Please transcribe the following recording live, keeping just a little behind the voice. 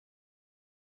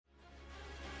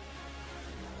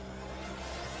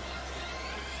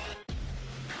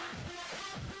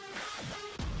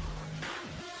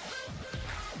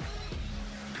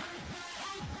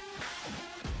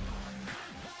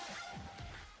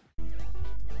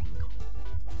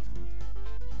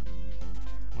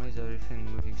everything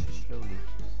moving so slowly?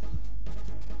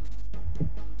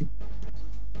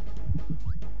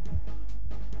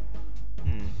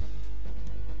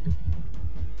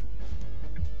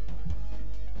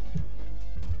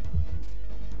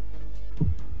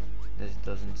 This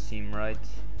doesn't seem right.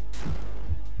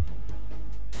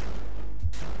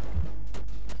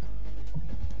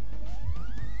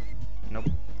 Nope,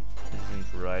 this isn't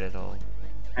right at all.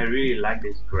 I really like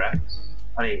this graphics.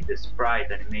 The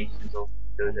sprite animations of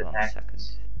those Hold on a attacks. second.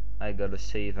 I gotta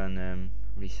save and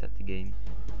reset the game.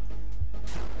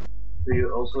 Do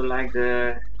you also like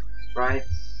the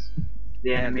sprites?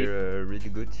 The animation? They're really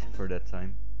good for that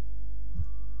time.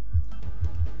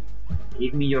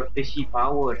 Give me your fishy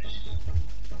powers.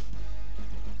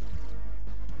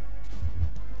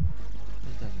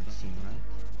 This doesn't seem right.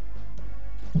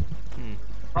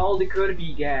 All the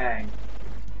Kirby gang.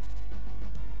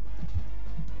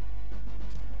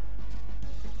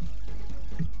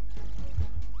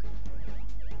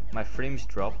 My frames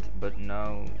dropped, but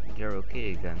now they're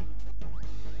okay again.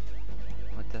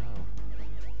 What the hell?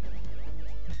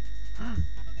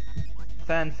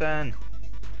 Fan!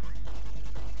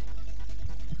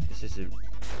 This is a...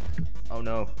 Oh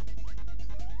no.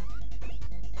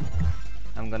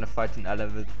 I'm gonna fight an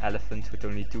elephant with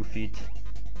only 2 feet.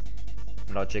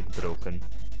 Logic broken.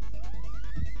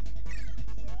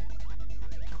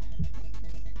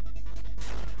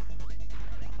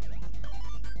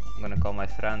 I'm gonna call my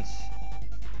friends.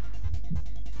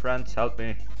 Friends, help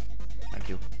me. Thank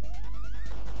you.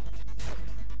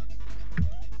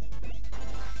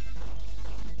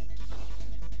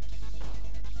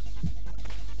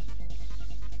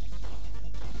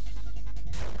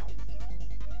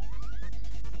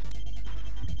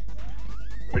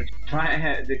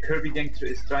 The Kirby gangster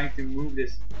is trying to move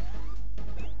this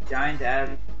giant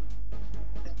ass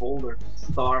boulder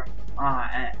star.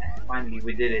 And finally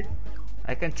we did it.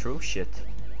 I can throw shit.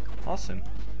 Awesome.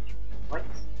 What?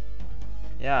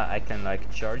 Yeah, I can like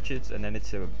charge it and then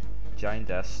it's a giant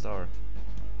ass star.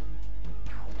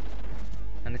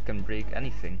 And it can break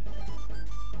anything.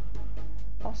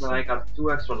 Awesome. Well, I got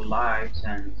 2 extra lives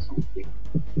and something.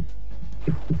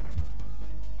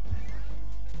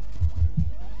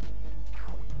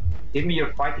 Give me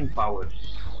your fighting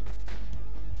powers.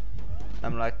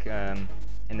 I'm like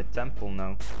in a temple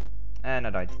now. And I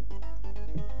died.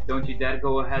 Don't you dare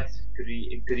go ahead,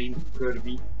 green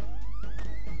Kirby.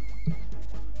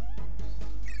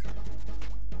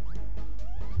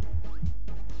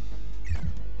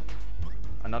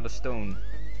 Another stone.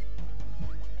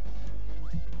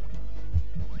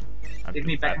 Give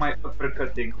me back my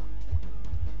uppercutting.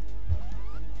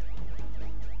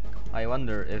 I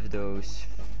wonder if those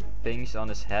things on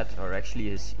his head are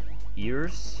actually his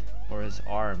ears or his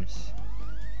arms.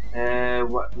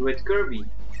 What with Kirby?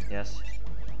 Yes.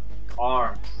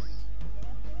 Arms.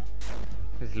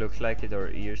 It looks like it,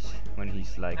 or ears when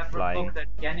he's like Never flying. looked at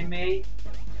the anime?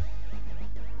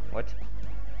 What?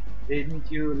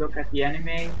 Didn't you look at the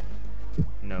anime?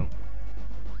 No.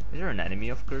 Is there an enemy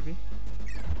of Kirby?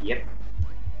 Yep.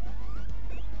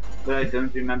 But I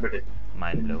don't remember it.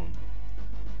 Mind blown.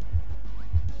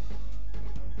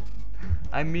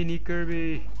 I'm Mini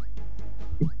Kirby!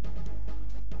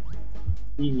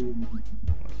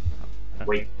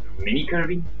 Wait, Mini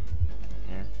Kirby?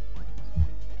 Yeah.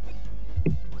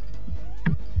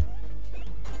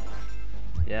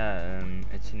 Yeah,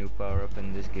 it's a new power up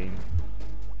in this game.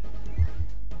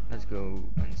 Let's go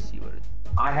and see what it...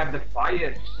 I have the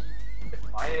fire! The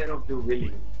fire of the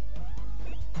willing.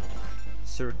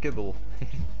 Sir Kibble.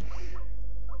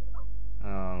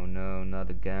 Oh no, not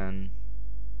again.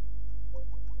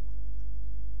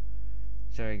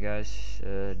 Sorry guys,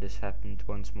 this happened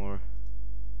once more.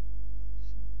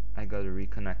 I gotta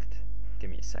reconnect. Give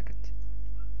me a second.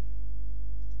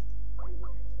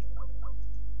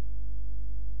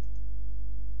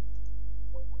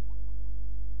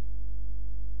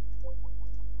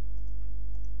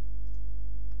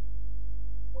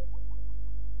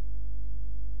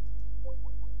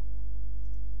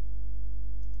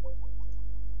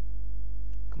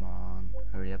 Come on,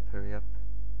 hurry up, hurry up.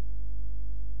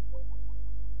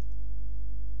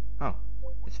 Oh,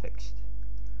 it's fixed.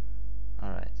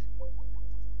 Alright.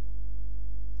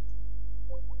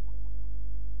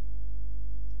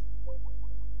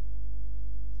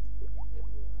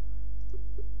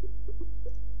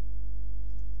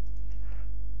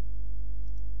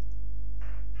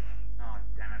 Oh,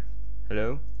 damn it.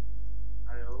 Hello?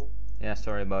 Hello? Yeah,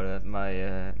 sorry about it.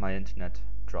 My internet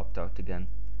dropped out again.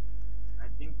 I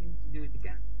think we need to do it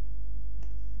again.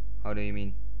 How do you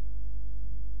mean?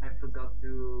 I forgot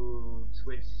to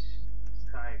switch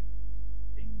Skype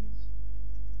things.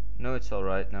 No, it's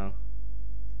alright now.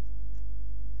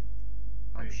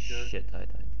 Are Oh you sure? shit, I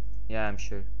died. Yeah, I'm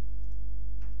sure.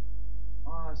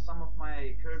 Some of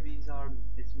my Kirby's are,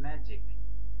 it's magic.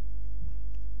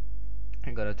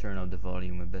 I gotta turn up the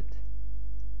volume a bit.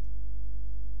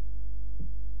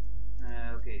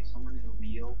 Okay, someone is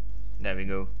real. There we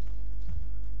go.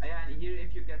 Yeah, and here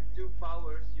if you get 2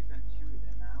 powers, you can shoot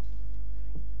them now.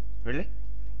 Really?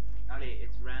 Allee,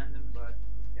 it's random, but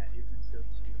you can still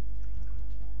shoot.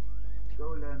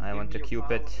 Golem, I give want me to your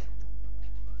Cupid. power.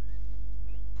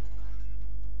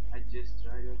 I just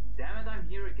tried it. Damn it, I'm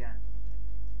here again.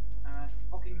 I'm at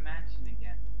fucking mansion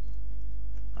again.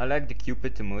 I like the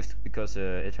Cupid the most because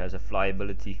it has a fly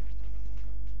ability.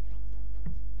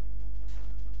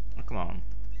 Oh, come on.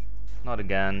 Not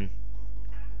again.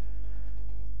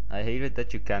 I hate it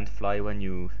that you can't fly when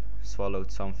you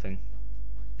swallowed something.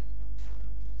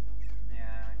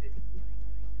 Yeah, I did.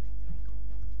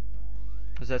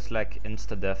 Because that's like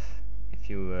insta-death if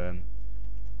you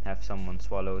have someone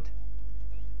swallowed.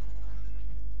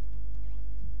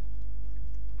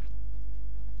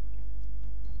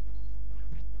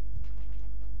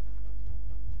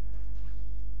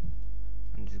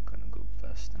 I'm just gonna go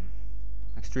past them.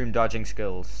 Extreme dodging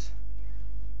skills.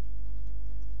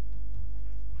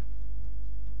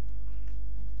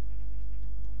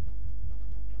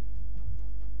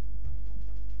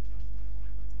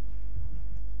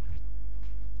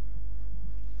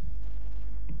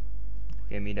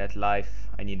 Give me that life,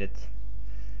 I need it.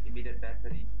 Give me that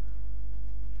battery.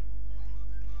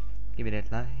 Give me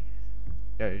that life.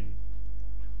 Yeah.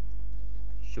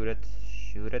 Shoot it,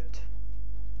 shoot it.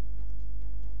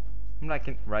 I'm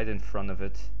like right in front of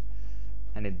it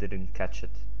and it didn't catch it.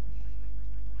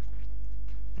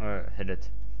 Or hit it.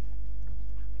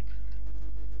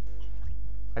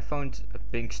 I found a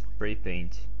pink spray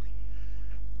paint.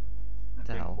 What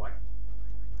the hell? What?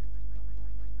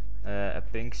 A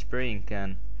pink spraying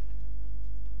can.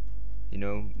 You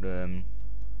know, the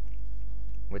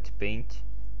with paint.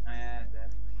 Yeah,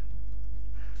 that.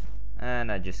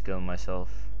 And I just killed myself.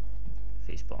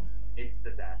 Facepalm. It's the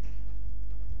that.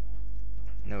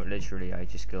 No, literally, I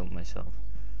just killed myself.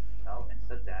 No, it's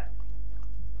the that.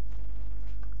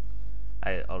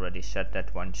 I already said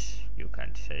that once. You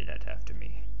can't say that after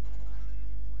me.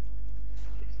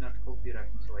 It's not copyright,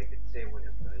 so I can say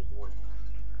whatever I want.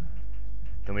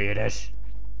 Can we hear this?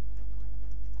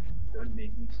 Don't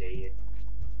make me say it.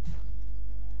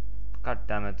 God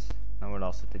damn it. Now we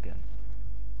lost it again.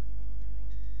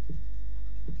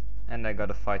 And I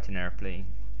gotta fight an airplane.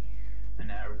 An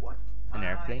air what? An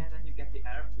airplane? Yeah, then you get the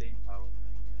airplane power.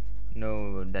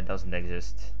 No, that doesn't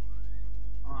exist.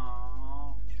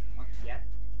 Aww, not yet.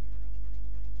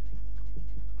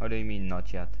 How do you mean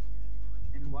not yet?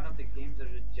 In one of the games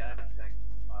there's a jetpack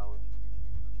power.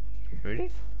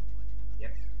 Really?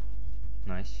 Yep.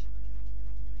 Nice.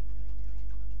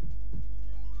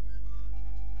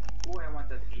 Oh, I want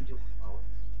that angel power.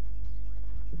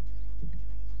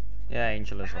 Yeah,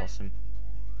 Angel is awesome.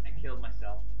 I killed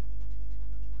myself.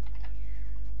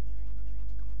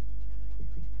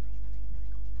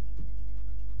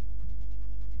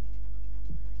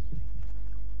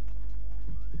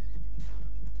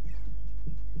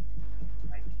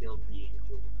 I killed the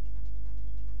angel.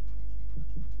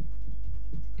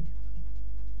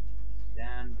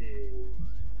 Damn dude.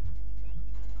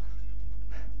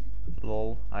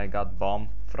 Lol, I got bomb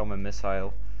from a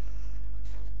missile.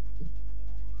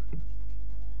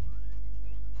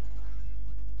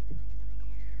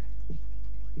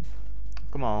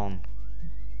 Come on.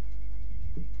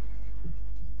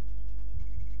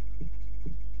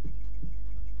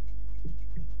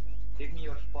 Give me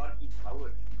your sparky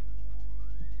power.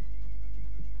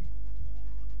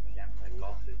 Damn, I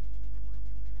lost it.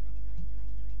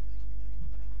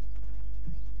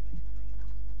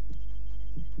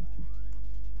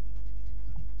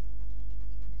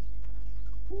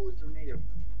 Ooh, tornado.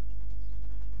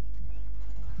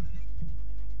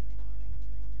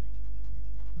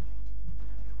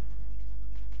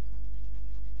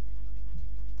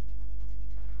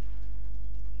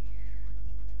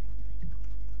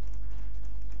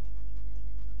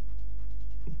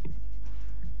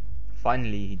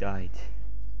 Finally he died.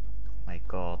 My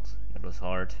god, that was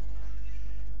hard.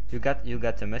 You got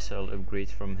the missile upgrade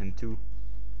from him too.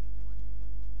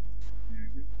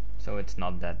 Mm-hmm. So it's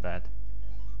not that bad.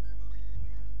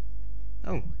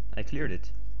 Oh, I cleared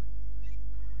it.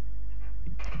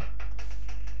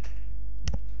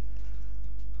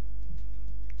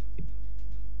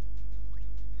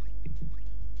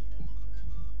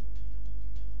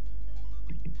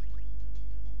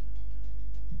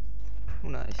 Oh,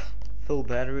 nice. Full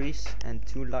batteries and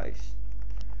 2 lives.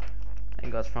 I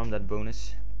got from that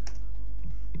bonus.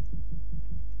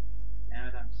 Damn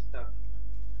it, I'm stuck.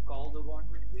 Call the one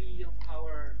with wheel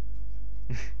power.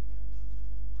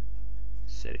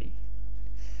 City.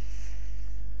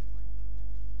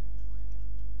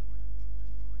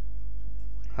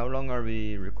 How long are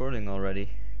we recording already?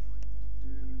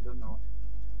 Don't know.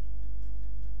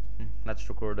 Let's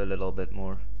record a little bit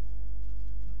more.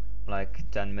 Like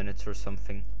 10 minutes or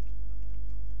something.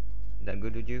 That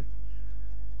good with you?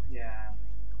 Yeah.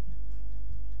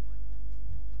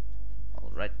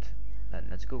 Alright, then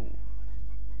let's go.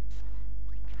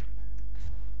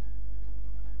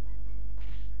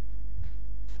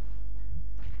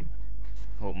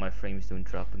 Hope my frames don't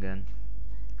drop again,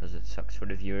 because it sucks for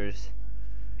the viewers.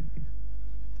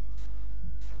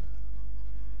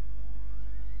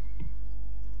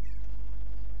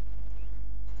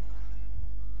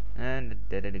 And it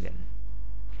did it again.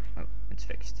 Oh, it's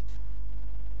fixed.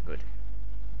 Good.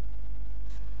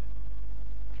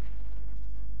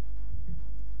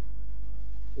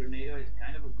 Tornado is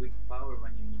kind of a good power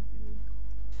when you need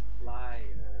to fly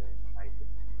item.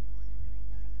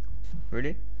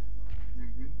 Really?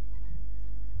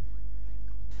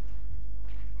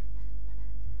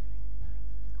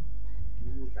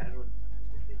 Ooh, battle.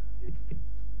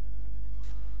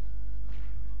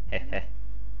 Hehe.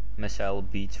 Missile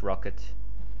beats rocket.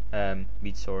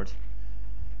 Beats sword.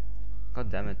 God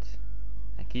damn it.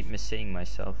 I keep missaying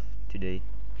myself today.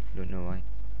 Don't know why.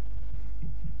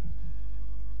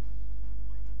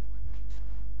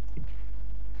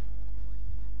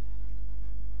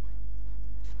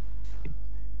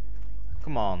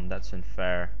 Come on, that's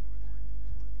unfair.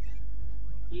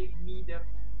 Give me the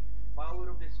power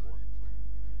of this one.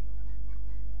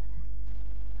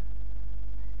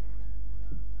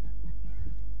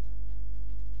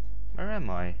 Where am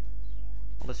I?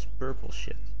 All this purple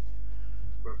shit.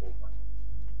 Purple one.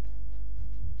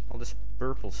 All this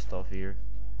purple stuff here.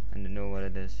 I don't know what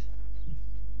it is.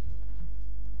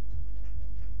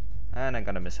 And I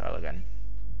got a missile again.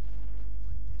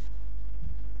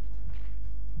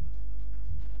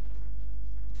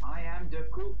 I am the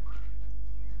cook.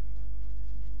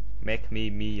 Make me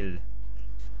meal.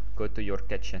 Go to your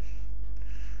kitchen.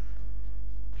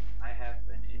 I have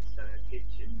an Insta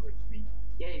kitchen with me.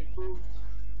 Yay, food!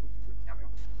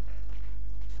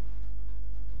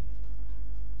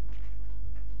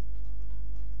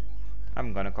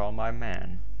 I'm gonna call my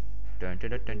man. Dun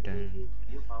dun dun dun dun.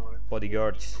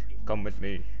 Bodyguards, come with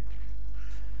me.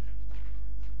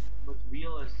 But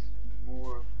wheel is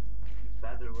more, it's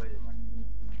better when you need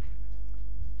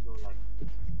to go like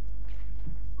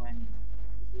when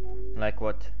Like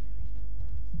what?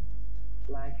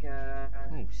 like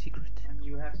Oh, secret. when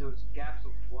you have those gaps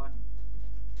of one.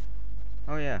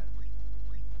 Oh yeah.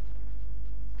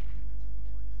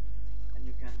 And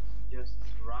you can just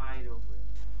ride over it.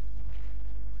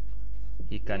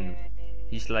 He can. Yay.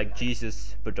 He's like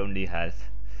Jesus, but only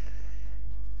half.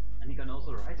 And he can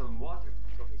also ride on water,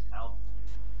 so his health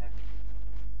is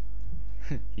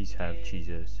heavy. He's half Yay.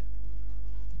 Jesus.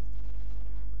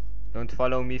 Don't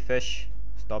follow me, fish.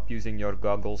 Stop using your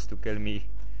goggles to kill me.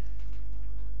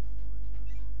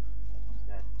 That one's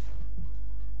dead.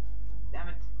 Damn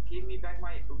it! Give me back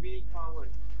my wheel power.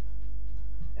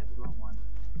 That's the wrong one.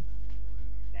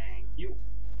 Thank you.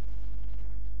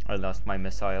 I lost my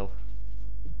missile.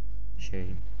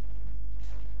 Shame.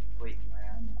 Wait,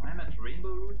 I'm at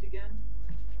Rainbow Route again?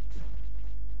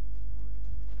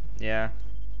 Yeah.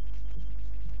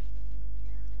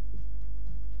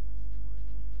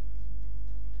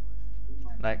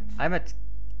 Like, I'm at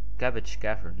Cabbage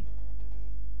Cavern.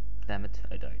 Damn it,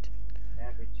 I died.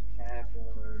 Cabbage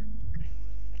Cavern.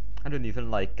 I don't even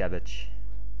like cabbage.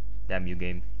 Damn you,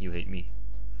 game, you hate me.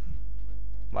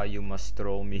 Why you must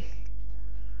troll me?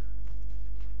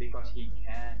 Because he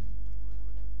can.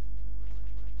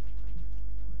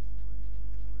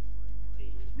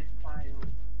 A missile.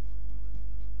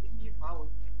 Give me a power.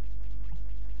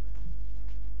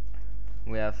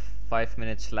 We have 5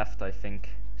 minutes left, I think.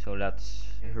 So let's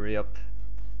hurry up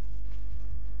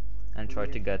and try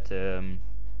to get at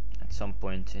some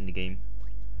point in the game.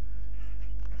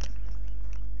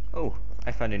 Oh,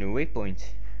 I found a new waypoint,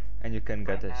 and you can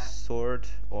get a sword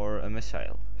or a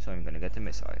missile. So I'm gonna get a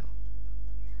missile.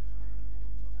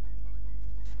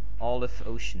 Olive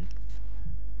Ocean.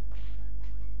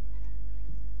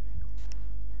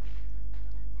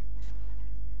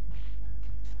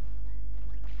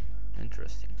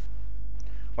 Interesting.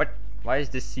 What? Why is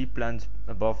this sea plant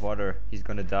above water? He's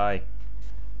gonna die.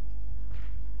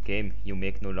 Game, you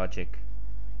make no logic.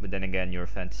 But then again, you're a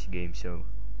fantasy game, so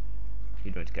you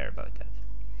don't care about that.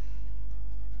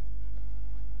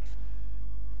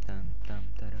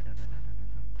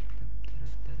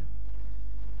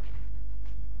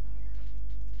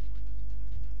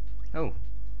 Oh,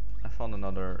 I found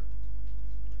another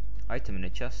item in the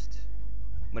chest.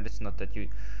 But it's not that you...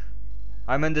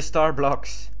 I'm in the star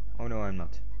blocks! Oh no, I'm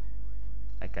not.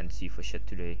 I can't see for shit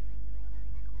today.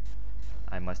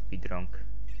 I must be drunk.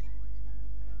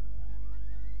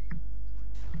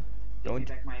 Don't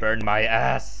burn my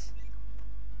ass!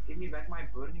 Give me back my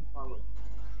burning power.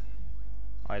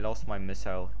 I lost my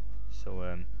missile, so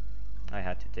I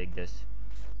had to take this.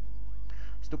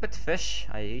 Stupid fish,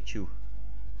 I hate you.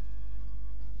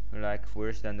 You're like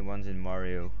worse than the ones in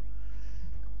Mario.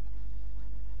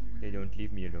 They don't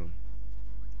leave me alone.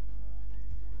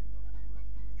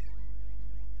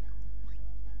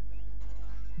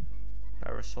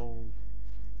 Parasol.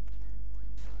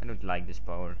 I don't like this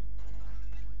power.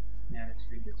 Yeah, it's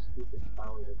really a stupid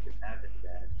power that you have in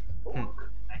that. Oh,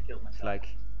 I killed myself. It's like,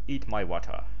 eat my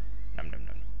water. Nom nom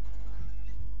nom.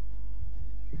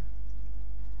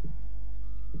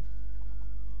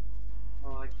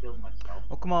 Oh, I killed myself.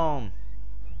 Oh, come on!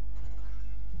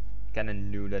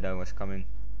 Cannon knew that I was coming.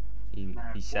 He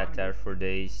sat there for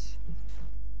days.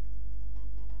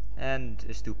 And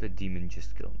a stupid demon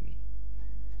just killed me.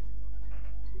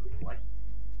 What?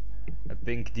 A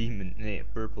pink demon. Nee, a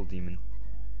purple demon.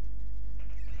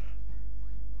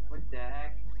 What the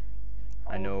heck?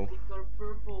 I know. These are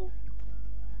purple.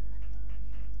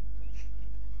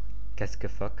 Qu'est-ce que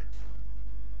fuck?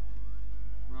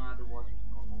 Ah, the water's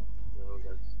normal, so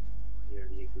that's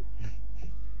really good.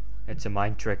 It's a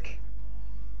mind trick.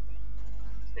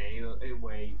 Stay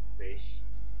away, fish.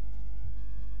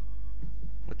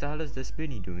 What the hell is this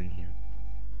bunny doing here?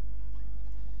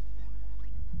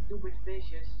 Stupid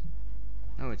fishes.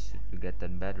 Oh, it's to get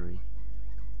that battery.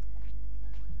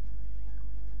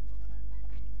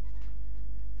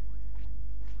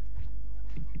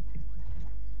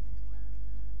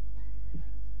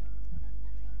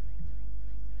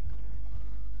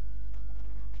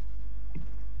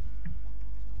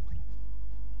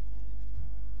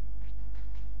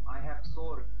 I have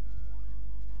sword.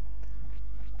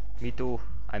 Me too.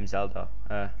 I'm Zelda.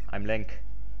 I'm Link.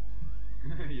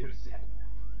 You're sad.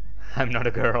 I'm not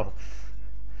a girl.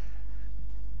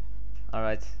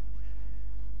 Alright.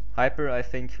 Hyper, I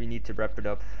think we need to wrap it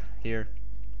up here.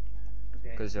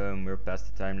 Okay. Because we're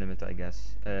past the time limit, I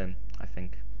guess. I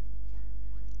think.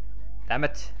 Damn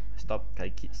it! Stop.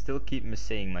 I still keep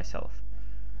missaying myself.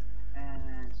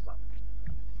 And stop.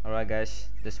 Alright guys,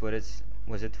 this was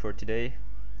it for today.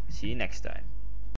 See you next time.